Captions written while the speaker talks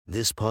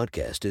This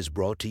podcast is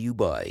brought to you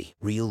by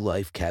Real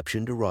Life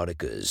Captioned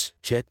Eroticas.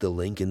 Check the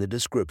link in the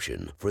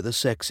description for the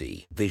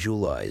sexy,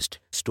 visualized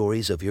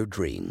stories of your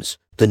dreams.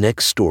 The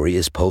next story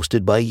is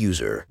posted by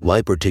user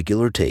My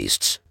Particular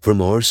Tastes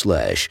from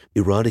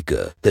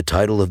r/erotica. The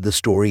title of the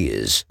story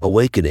is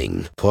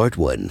Awakening, Part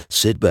 1.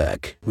 Sit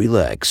back,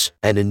 relax,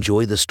 and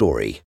enjoy the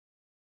story.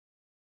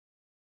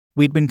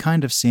 We'd been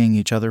kind of seeing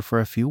each other for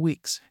a few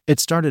weeks.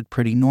 It started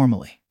pretty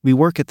normally. We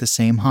work at the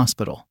same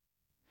hospital.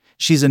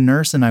 She's a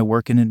nurse and I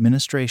work in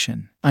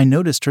administration. I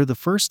noticed her the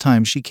first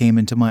time she came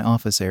into my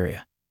office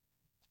area.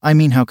 I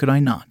mean, how could I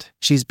not?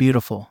 She's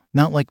beautiful,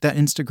 not like that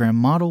Instagram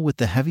model with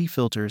the heavy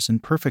filters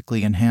and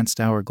perfectly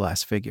enhanced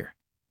hourglass figure,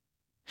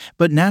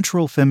 but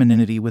natural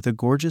femininity with a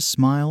gorgeous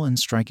smile and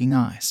striking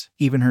eyes.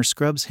 Even her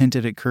scrubs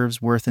hinted at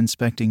curves worth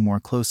inspecting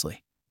more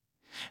closely.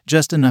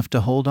 Just enough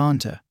to hold on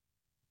to.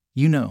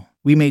 You know,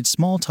 we made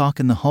small talk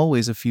in the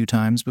hallways a few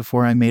times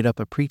before I made up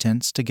a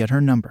pretense to get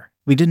her number.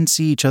 We didn't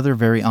see each other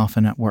very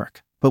often at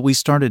work, but we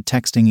started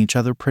texting each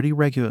other pretty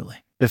regularly.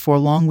 Before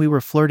long, we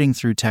were flirting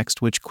through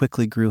text, which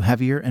quickly grew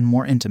heavier and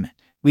more intimate.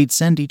 We'd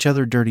send each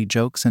other dirty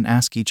jokes and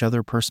ask each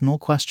other personal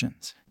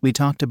questions. We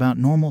talked about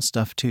normal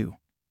stuff too.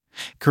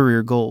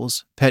 Career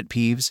goals, pet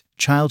peeves,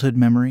 childhood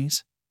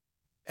memories,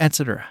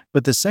 etc.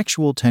 But the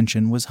sexual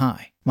tension was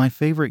high. My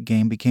favorite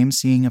game became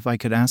seeing if I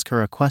could ask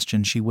her a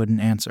question she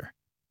wouldn't answer.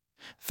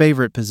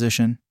 Favorite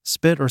position,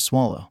 spit or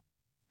swallow.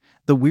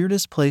 The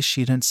weirdest place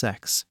she'd had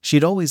sex.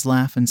 She'd always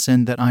laugh and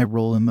send that eye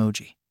roll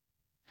emoji.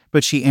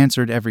 But she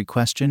answered every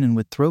question and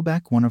would throw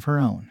back one of her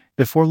own.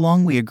 Before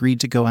long, we agreed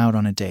to go out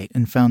on a date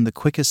and found the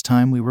quickest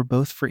time we were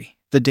both free.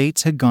 The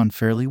dates had gone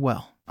fairly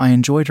well. I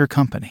enjoyed her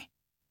company.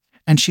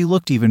 And she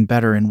looked even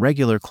better in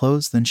regular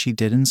clothes than she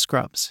did in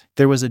scrubs.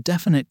 There was a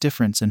definite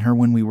difference in her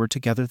when we were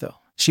together though.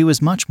 She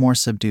was much more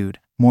subdued,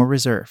 more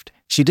reserved.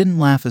 She didn't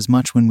laugh as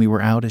much when we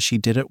were out as she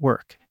did at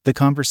work. The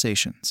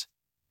conversations,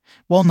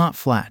 while not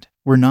flat,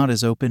 were not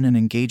as open and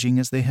engaging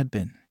as they had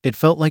been. It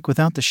felt like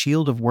without the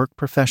shield of work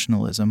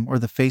professionalism or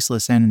the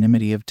faceless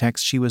anonymity of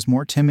text, she was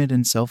more timid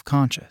and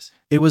self-conscious.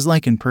 It was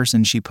like in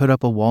person she put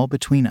up a wall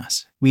between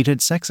us. We'd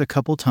had sex a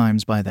couple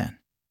times by then.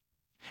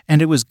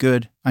 And it was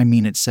good. I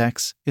mean, it's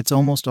sex. It's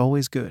almost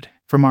always good.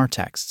 From our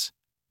texts,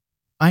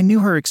 I knew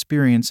her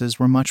experiences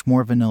were much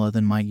more vanilla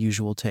than my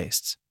usual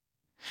tastes.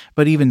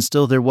 But even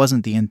still, there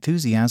wasn't the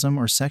enthusiasm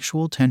or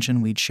sexual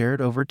tension we'd shared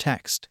over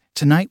text.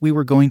 Tonight we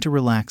were going to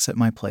relax at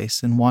my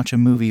place and watch a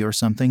movie or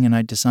something, and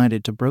I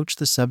decided to broach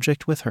the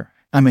subject with her.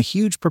 I'm a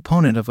huge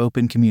proponent of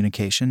open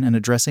communication and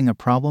addressing a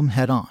problem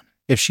head on.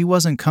 If she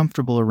wasn't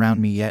comfortable around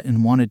me yet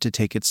and wanted to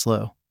take it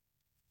slow,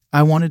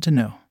 I wanted to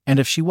know. And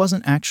if she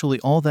wasn't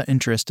actually all that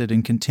interested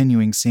in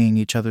continuing seeing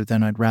each other,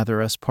 then I'd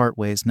rather us part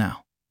ways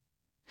now.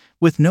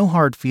 With no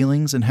hard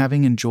feelings and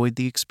having enjoyed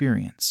the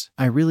experience,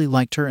 I really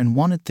liked her and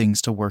wanted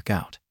things to work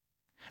out.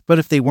 But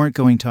if they weren't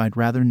going to, I'd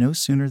rather know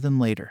sooner than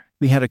later.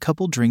 We had a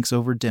couple drinks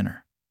over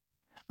dinner.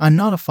 I'm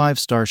not a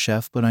 5-star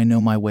chef, but I know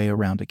my way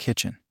around a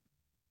kitchen.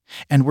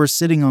 And we're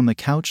sitting on the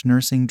couch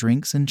nursing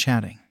drinks and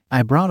chatting.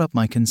 I brought up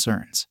my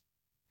concerns,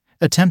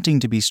 attempting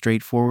to be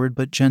straightforward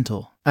but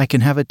gentle. I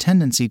can have a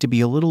tendency to be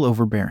a little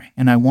overbearing,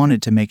 and I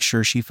wanted to make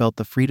sure she felt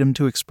the freedom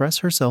to express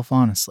herself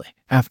honestly.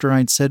 After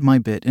I'd said my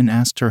bit and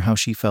asked her how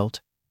she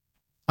felt,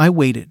 I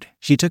waited.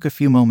 She took a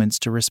few moments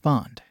to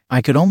respond.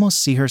 I could almost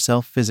see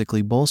herself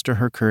physically bolster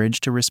her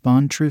courage to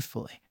respond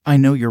truthfully. I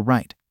know you're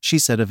right, she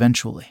said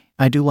eventually.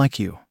 I do like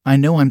you. I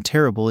know I'm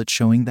terrible at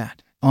showing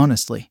that.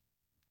 Honestly,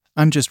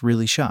 I'm just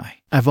really shy.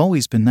 I've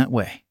always been that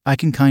way. I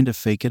can kind of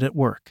fake it at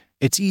work.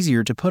 It's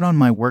easier to put on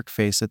my work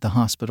face at the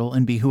hospital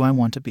and be who I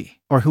want to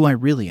be, or who I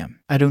really am.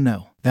 I don't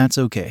know. That's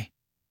okay,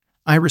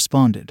 I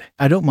responded.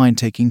 I don't mind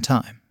taking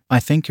time. I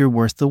think you're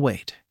worth the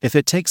wait. If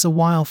it takes a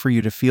while for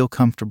you to feel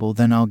comfortable,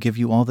 then I'll give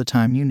you all the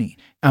time you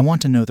need. I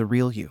want to know the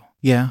real you.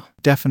 Yeah,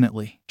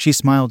 definitely. She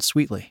smiled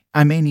sweetly.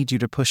 I may need you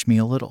to push me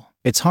a little.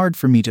 It's hard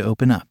for me to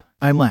open up.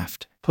 I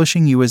laughed.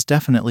 Pushing you is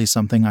definitely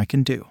something I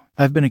can do.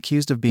 I've been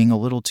accused of being a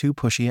little too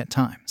pushy at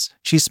times.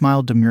 She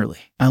smiled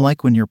demurely. I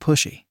like when you're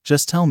pushy.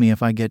 Just tell me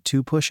if I get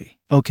too pushy.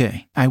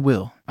 Okay, I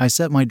will. I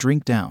set my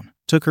drink down,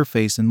 took her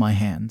face in my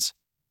hands,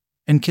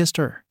 and kissed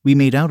her. We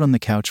made out on the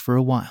couch for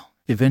a while.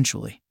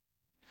 Eventually,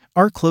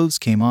 our clothes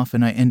came off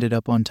and I ended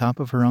up on top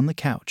of her on the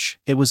couch.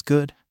 It was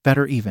good,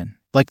 better even.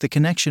 Like the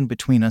connection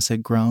between us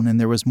had grown and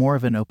there was more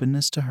of an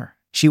openness to her.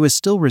 She was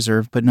still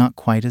reserved, but not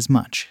quite as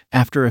much.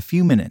 After a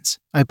few minutes,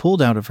 I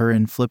pulled out of her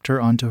and flipped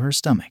her onto her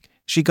stomach.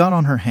 She got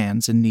on her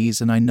hands and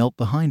knees and I knelt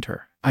behind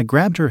her. I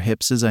grabbed her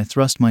hips as I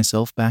thrust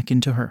myself back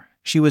into her.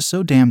 She was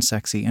so damn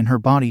sexy and her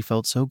body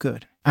felt so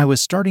good. I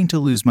was starting to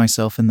lose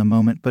myself in the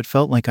moment, but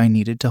felt like I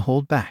needed to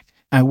hold back.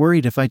 I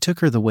worried if I took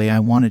her the way I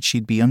wanted,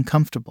 she'd be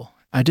uncomfortable.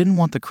 I didn't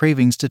want the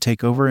cravings to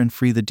take over and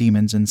free the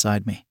demons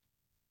inside me.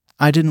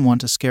 I didn't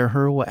want to scare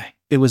her away.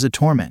 It was a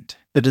torment.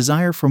 The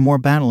desire for more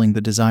battling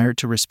the desire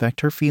to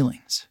respect her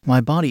feelings. My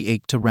body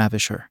ached to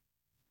ravish her,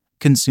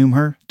 consume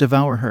her,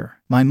 devour her.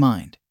 My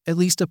mind, at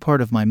least a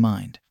part of my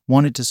mind,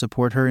 wanted to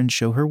support her and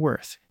show her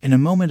worth. In a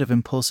moment of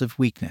impulsive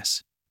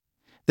weakness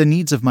The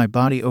needs of my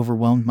body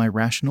overwhelmed my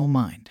rational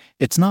mind.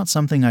 It's not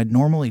something I'd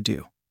normally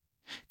do.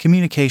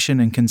 Communication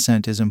and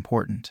consent is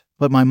important,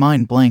 but my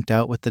mind blanked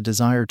out with the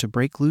desire to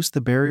break loose the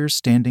barriers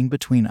standing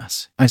between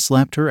us. I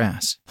slapped her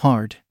ass,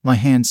 hard. My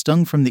hand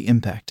stung from the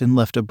impact and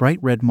left a bright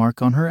red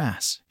mark on her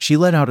ass. She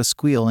let out a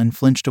squeal and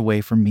flinched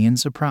away from me in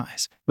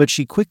surprise, but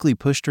she quickly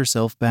pushed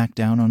herself back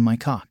down on my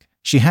cock.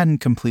 She hadn't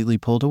completely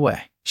pulled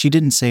away. She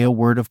didn't say a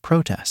word of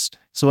protest,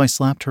 so I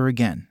slapped her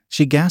again.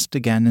 She gasped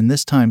again, and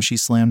this time she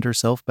slammed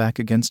herself back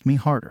against me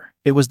harder.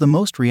 It was the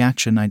most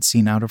reaction I'd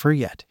seen out of her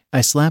yet. I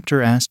slapped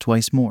her ass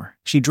twice more.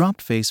 She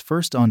dropped face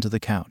first onto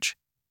the couch,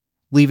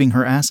 leaving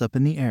her ass up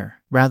in the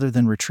air, rather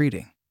than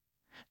retreating.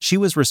 She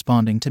was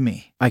responding to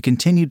me. I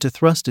continued to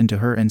thrust into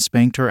her and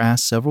spanked her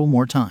ass several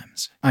more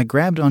times. I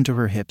grabbed onto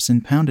her hips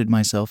and pounded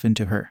myself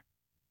into her.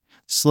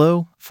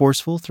 Slow,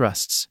 forceful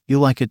thrusts. You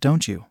like it,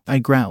 don't you? I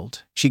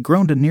growled. She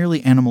groaned a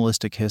nearly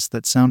animalistic hiss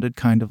that sounded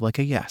kind of like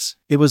a yes.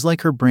 It was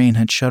like her brain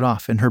had shut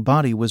off and her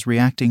body was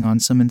reacting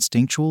on some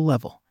instinctual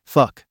level.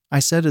 Fuck, I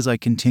said as I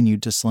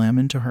continued to slam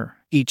into her.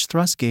 Each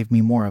thrust gave me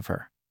more of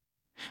her,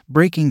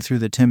 breaking through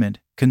the timid,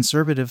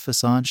 conservative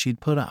facade she'd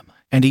put up,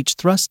 and each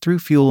thrust threw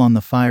fuel on the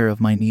fire of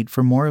my need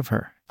for more of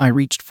her. I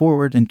reached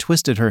forward and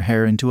twisted her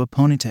hair into a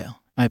ponytail.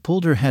 I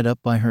pulled her head up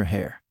by her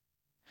hair,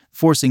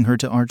 forcing her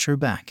to arch her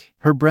back.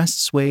 Her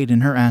breasts swayed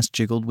and her ass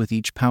jiggled with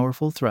each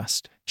powerful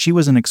thrust. She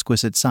was an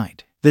exquisite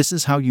sight. This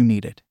is how you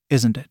need it,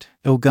 isn't it?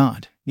 Oh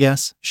God,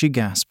 yes, she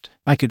gasped.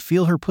 I could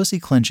feel her pussy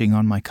clenching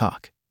on my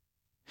cock,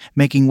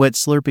 making wet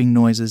slurping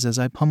noises as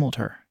I pummeled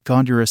her.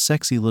 God, you're a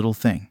sexy little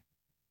thing,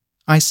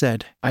 I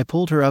said. I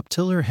pulled her up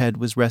till her head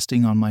was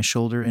resting on my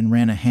shoulder and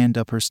ran a hand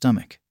up her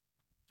stomach,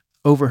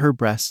 over her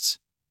breasts,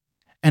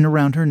 and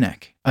around her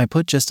neck. I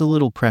put just a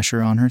little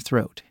pressure on her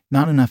throat,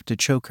 not enough to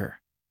choke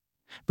her,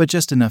 but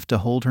just enough to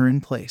hold her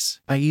in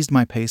place. I eased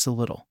my pace a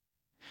little,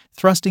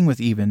 thrusting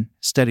with even,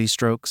 steady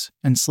strokes,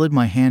 and slid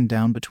my hand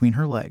down between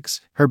her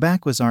legs. Her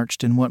back was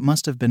arched in what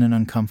must have been an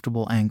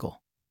uncomfortable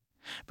angle,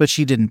 but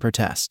she didn't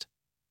protest,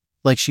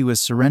 like she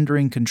was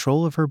surrendering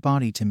control of her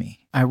body to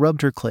me. I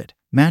rubbed her clit,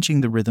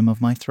 matching the rhythm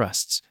of my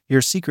thrusts.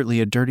 You're secretly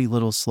a dirty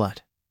little slut,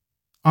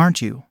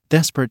 aren't you?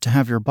 Desperate to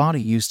have your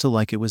body used to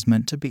like it was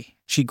meant to be.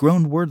 She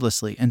groaned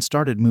wordlessly and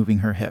started moving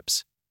her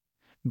hips,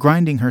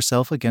 grinding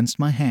herself against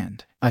my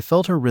hand. I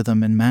felt her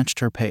rhythm and matched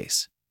her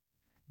pace,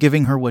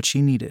 giving her what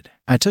she needed.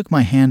 I took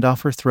my hand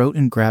off her throat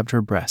and grabbed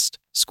her breast,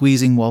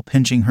 squeezing while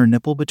pinching her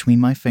nipple between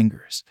my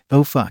fingers.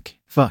 Oh fuck,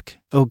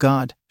 oh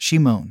God, she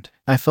moaned.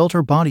 I felt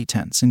her body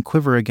tense and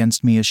quiver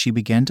against me as she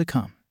began to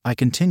come. I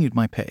continued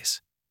my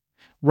pace,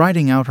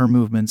 riding out her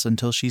movements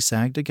until she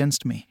sagged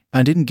against me.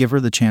 I didn't give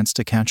her the chance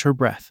to catch her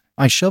breath.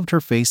 I shoved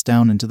her face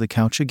down into the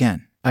couch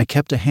again. I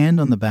kept a hand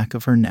on the back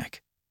of her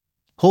neck,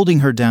 holding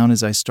her down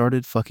as I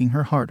started fucking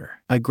her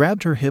harder. I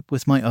grabbed her hip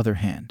with my other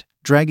hand,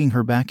 dragging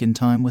her back in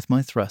time with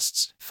my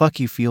thrusts. Fuck,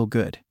 you feel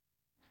good,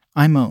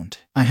 I moaned.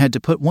 I had to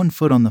put one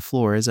foot on the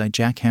floor as I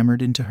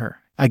jackhammered into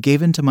her. I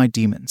gave in to my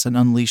demons and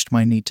unleashed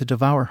my need to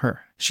devour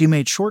her. She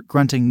made short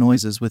grunting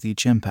noises with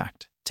each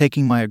impact,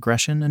 taking my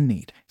aggression and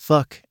need.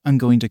 Fuck, I'm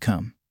going to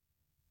come,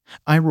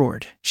 I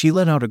roared. She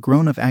let out a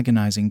groan of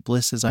agonizing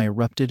bliss as I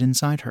erupted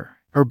inside her.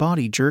 Her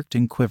body jerked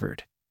and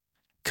quivered,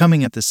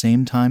 coming at the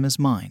same time as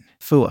mine.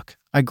 Fuck,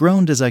 I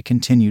groaned as I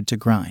continued to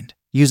grind,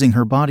 using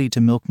her body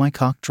to milk my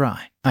cock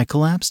dry. I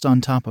collapsed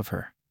on top of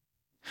her,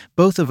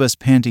 both of us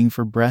panting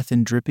for breath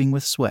and dripping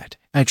with sweat.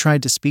 I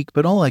tried to speak,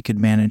 but all I could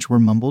manage were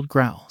mumbled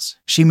growls.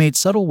 She made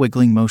subtle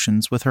wiggling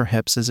motions with her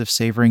hips as if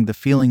savoring the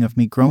feeling of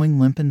me growing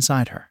limp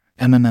inside her.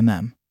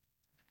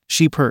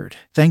 She purred.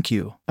 Thank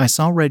you. I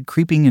saw red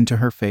creeping into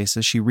her face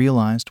as she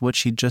realized what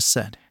she'd just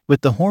said.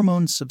 With the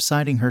hormones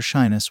subsiding, her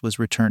shyness was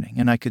returning,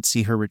 and I could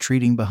see her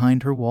retreating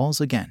behind her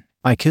walls again.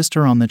 I kissed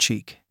her on the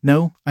cheek.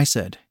 No, I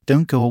said,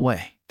 don't go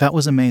away. That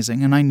was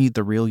amazing, and I need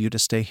the real you to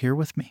stay here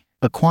with me.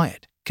 A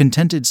quiet,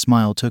 contented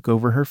smile took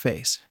over her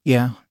face.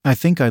 Yeah, I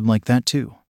think I'd like that too.